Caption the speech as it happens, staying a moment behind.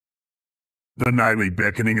The nightly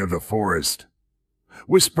beckoning of the forest,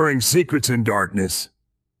 whispering secrets in darkness,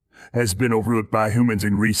 has been overlooked by humans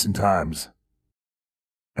in recent times.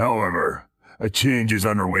 However, a change is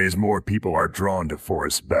underway as more people are drawn to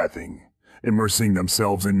forest bathing, immersing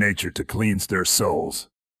themselves in nature to cleanse their souls.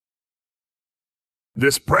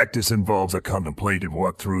 This practice involves a contemplative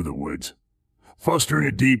walk through the woods, fostering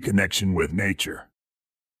a deep connection with nature.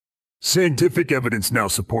 Scientific evidence now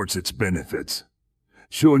supports its benefits,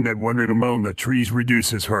 showing that wandering among the trees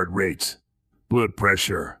reduces heart rates, blood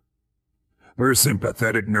pressure, or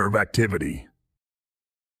sympathetic nerve activity.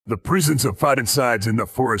 The presence of phytoncides in the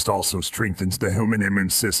forest also strengthens the human immune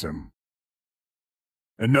system.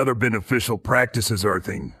 Another beneficial practice is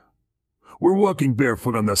earthing, where walking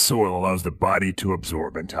barefoot on the soil allows the body to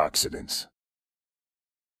absorb antioxidants.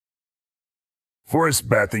 Forest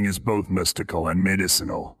bathing is both mystical and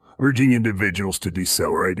medicinal, urging individuals to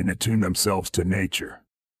decelerate and attune themselves to nature.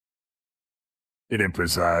 It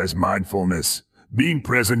emphasizes mindfulness, being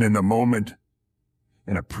present in the moment,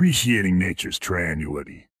 and appreciating nature's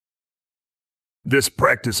tranquility. This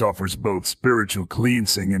practice offers both spiritual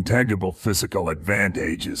cleansing and tangible physical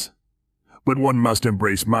advantages, but one must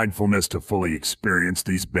embrace mindfulness to fully experience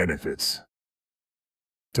these benefits.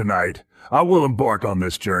 Tonight, I will embark on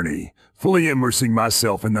this journey, fully immersing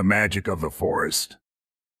myself in the magic of the forest.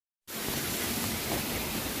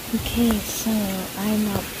 Okay, so I'm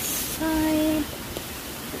outside.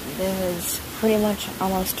 There's pretty much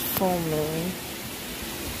almost full moon,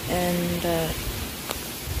 and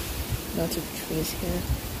lots of trees here.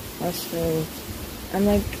 Also, I'm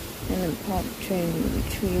like in the top trim of the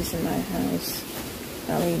trees in my house.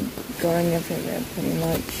 Probably going everywhere pretty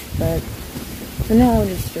much, but for now I'll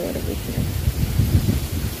just do it over here.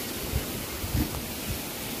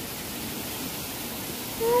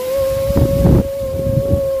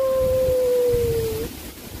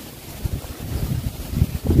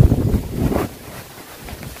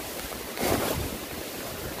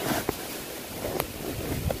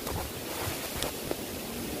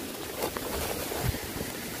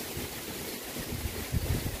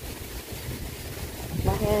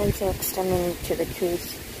 My hands are extending to the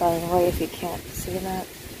trees, by the way, if you can't see that.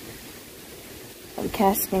 I'm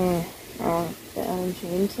casting the energy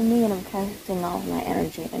into me, and I'm casting all my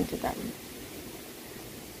energy into them.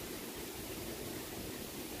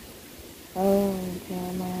 Oh,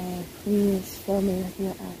 Jeremiah, please fill me with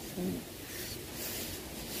your essence.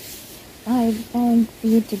 I beg for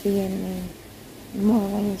you to be in me in more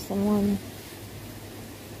ways than one.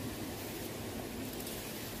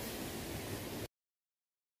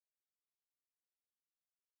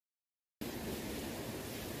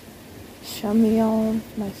 Show me all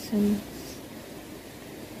of my sins.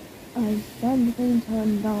 I beg thee to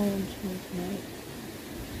indulge me tonight.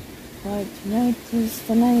 For tonight is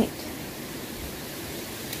the night.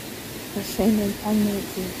 The sacred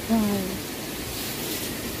permeate is rise.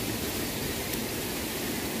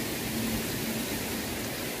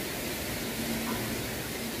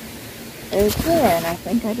 Okay, and I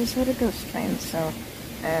think I just heard a ghost train, so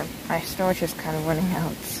my storage is kind of running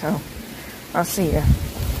out, so I'll see you.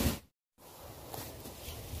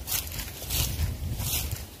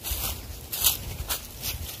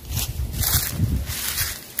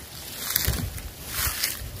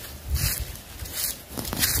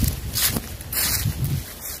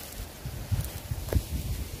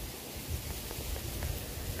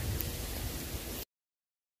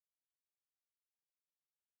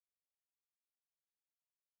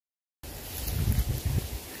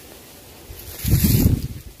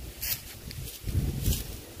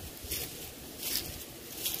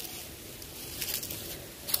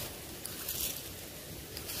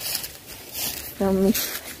 From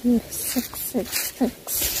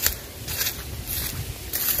 666.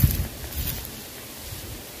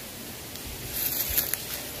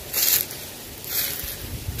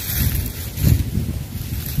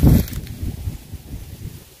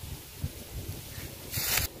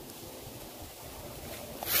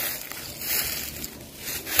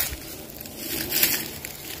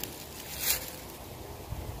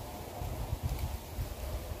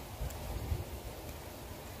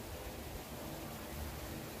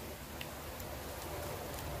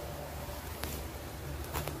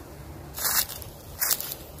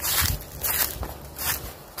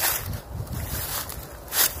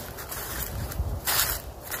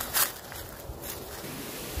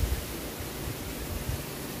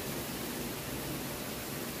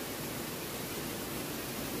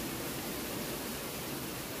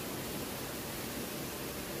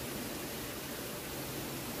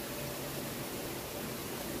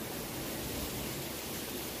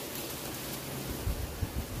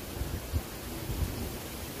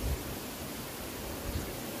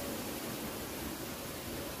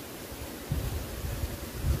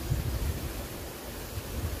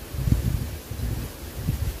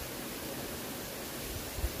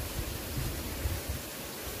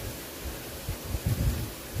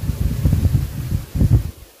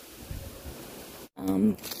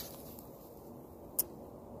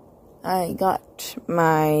 I got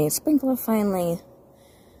my sprinkler finally,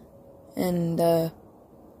 and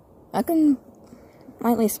I can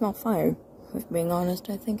lightly smell fire. If being honest,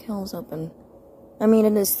 I think hell's open. I mean,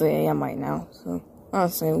 it is 3 a.m. right now, so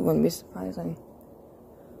honestly, it wouldn't be surprising.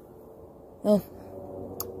 Well,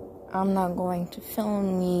 I'm not going to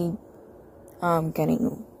film me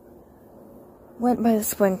getting wet by the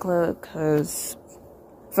sprinkler because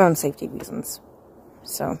for own safety reasons.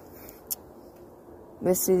 So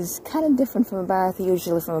this is kind of different from a bath.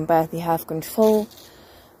 Usually from a bath you have control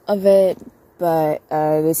of it, but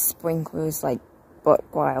this sprinkler is like butt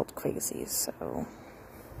wild crazy, so.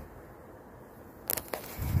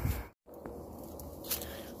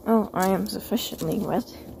 Well, I am sufficiently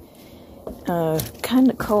wet.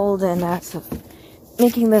 Kinda cold, and as of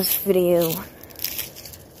making this video,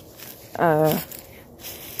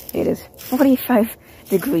 it is 45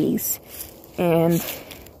 degrees, and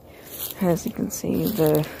as you can see,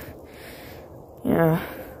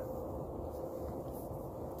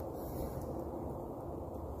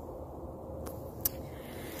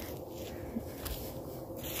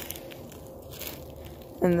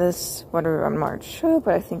 and this weather, I'm not sure,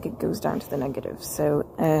 but I think it goes down to the negative, so,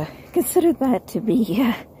 consider that to be,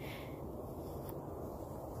 yeah.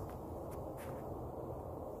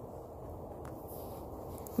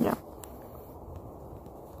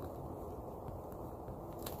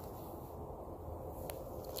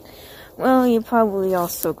 Well, you probably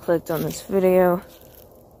also clicked on this video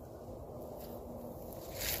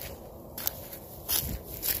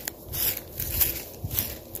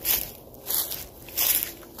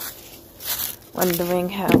wondering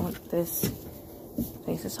how this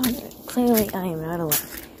place is haunted. Clearly, I am not alone.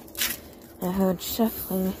 I heard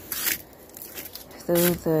shuffling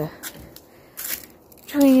through the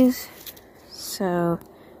trees, so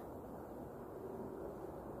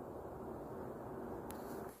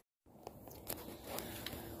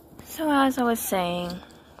as I was saying,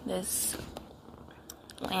 this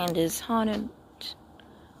land is haunted.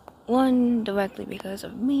 1, directly because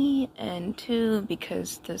of me, and 2,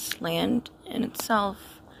 because this land in itself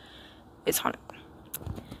is haunted.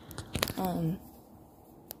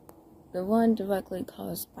 The one directly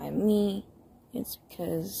caused by me, it's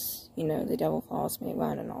because, you know, the devil follows me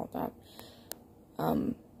around and all that.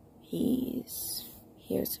 He's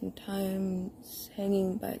here sometimes,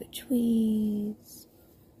 hanging by the trees.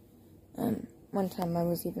 One time I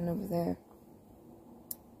was even over there,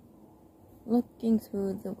 looking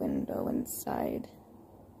through the window inside.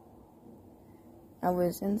 I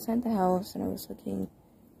was inside the house, and I was looking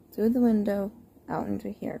through the window out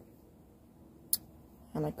into here.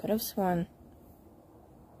 And I could have sworn.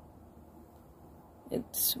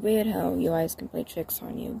 It's weird how your eyes can play tricks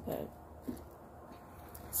on you, but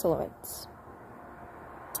silhouettes.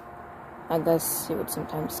 I guess you would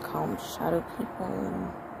sometimes call them shadow people.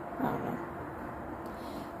 I don't know.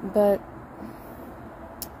 But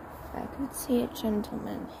I could see a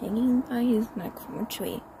gentleman hanging by his neck from a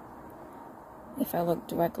tree. If I looked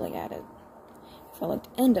directly at it. If I looked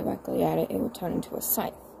indirectly at it, it would turn into a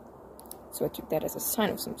scythe. So I took that as a sign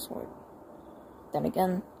of some sort. Then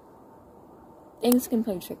again, things can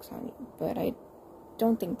play tricks on you, but I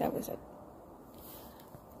don't think that was it.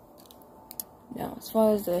 Now, as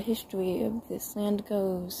far as the history of this land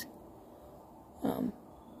goes,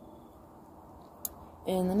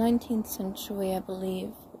 in the 19th century, I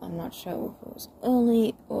believe, I'm not sure if it was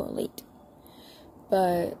early or late,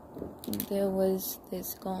 but there was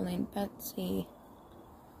this girl named Betsy.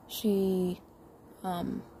 She,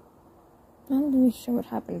 not really sure what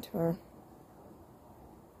happened to her.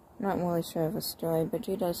 Not really sure of the story, but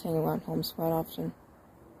she does hang around Holmes quite often.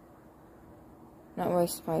 Not really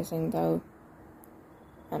surprising, though.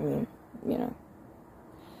 I mean, you know.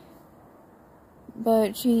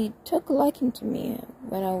 But she took a liking to me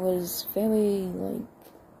when I was very, like,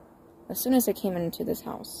 as soon as I came into this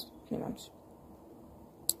house, pretty much.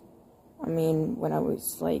 I mean, when I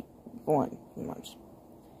was, like, born, pretty much.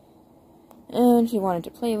 And she wanted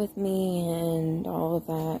to play with me and all of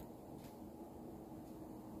that.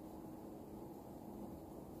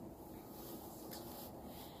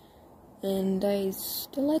 And I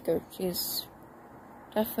still like her. She's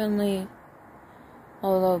definitely,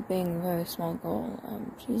 although being a very small girl,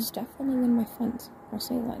 she's definitely one of my friends. I'll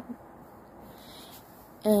say that.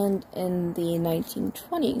 And in the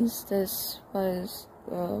 1920s, this was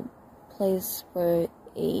a place where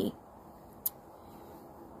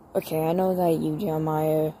okay, I know that you,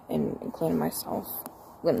 Jeremiah, and including myself,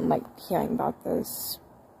 wouldn't like hearing about this.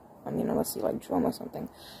 I mean, unless you like drum or something.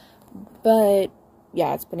 But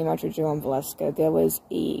yeah, it's pretty much a Joe and Valeska. There was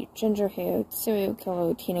a ginger-haired serial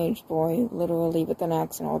killer teenage boy, literally with an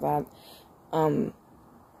axe and all that,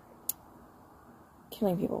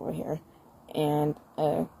 killing people over here. And,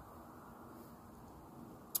 a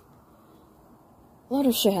lot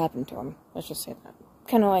of shit happened to him. Let's just say that.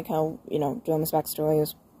 Kind of like how, you know, Joe's backstory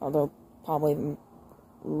is, although probably even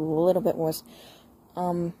a little bit worse.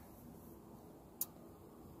 And,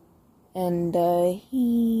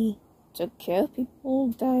 he took care of people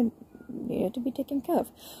that needed to be taken care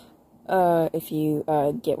of. If you,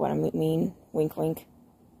 get what I mean. Wink, wink.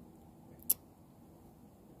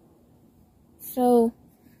 So,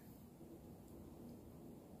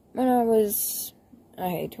 when I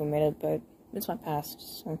hate to admit it, but it's my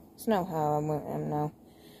past, so it's not how I am now.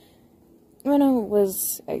 When I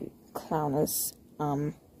was a clowness,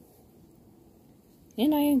 and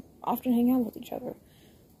I often hang out with each other.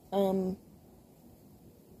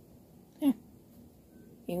 Yeah.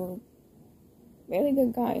 He was a really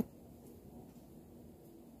good guy.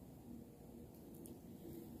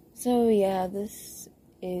 So, yeah, this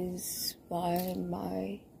is why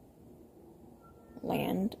my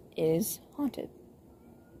land is haunted.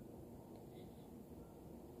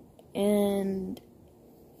 And,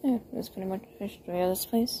 yeah, that's pretty much the history of this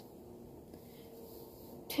place.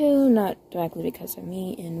 Two not directly because of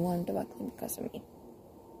me, and one directly because of me.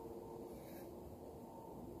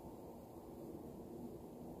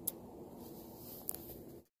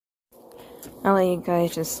 I'll let you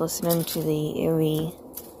guys just listen to the eerie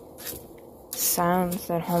sounds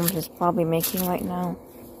that Holmes is probably making right now.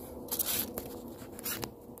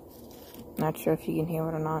 Not sure if you can hear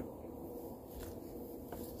it or not.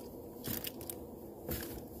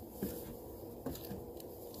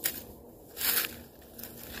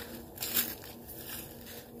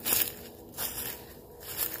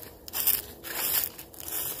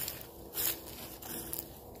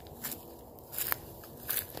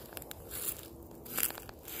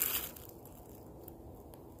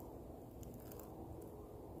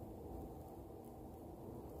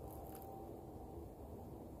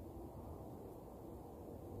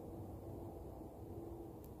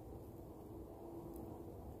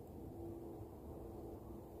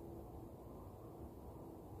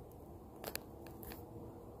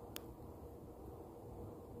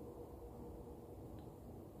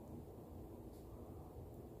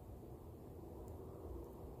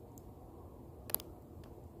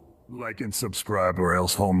 Like and subscribe or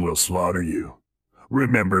else Holmes will slaughter you.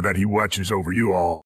 Remember that he watches over you all.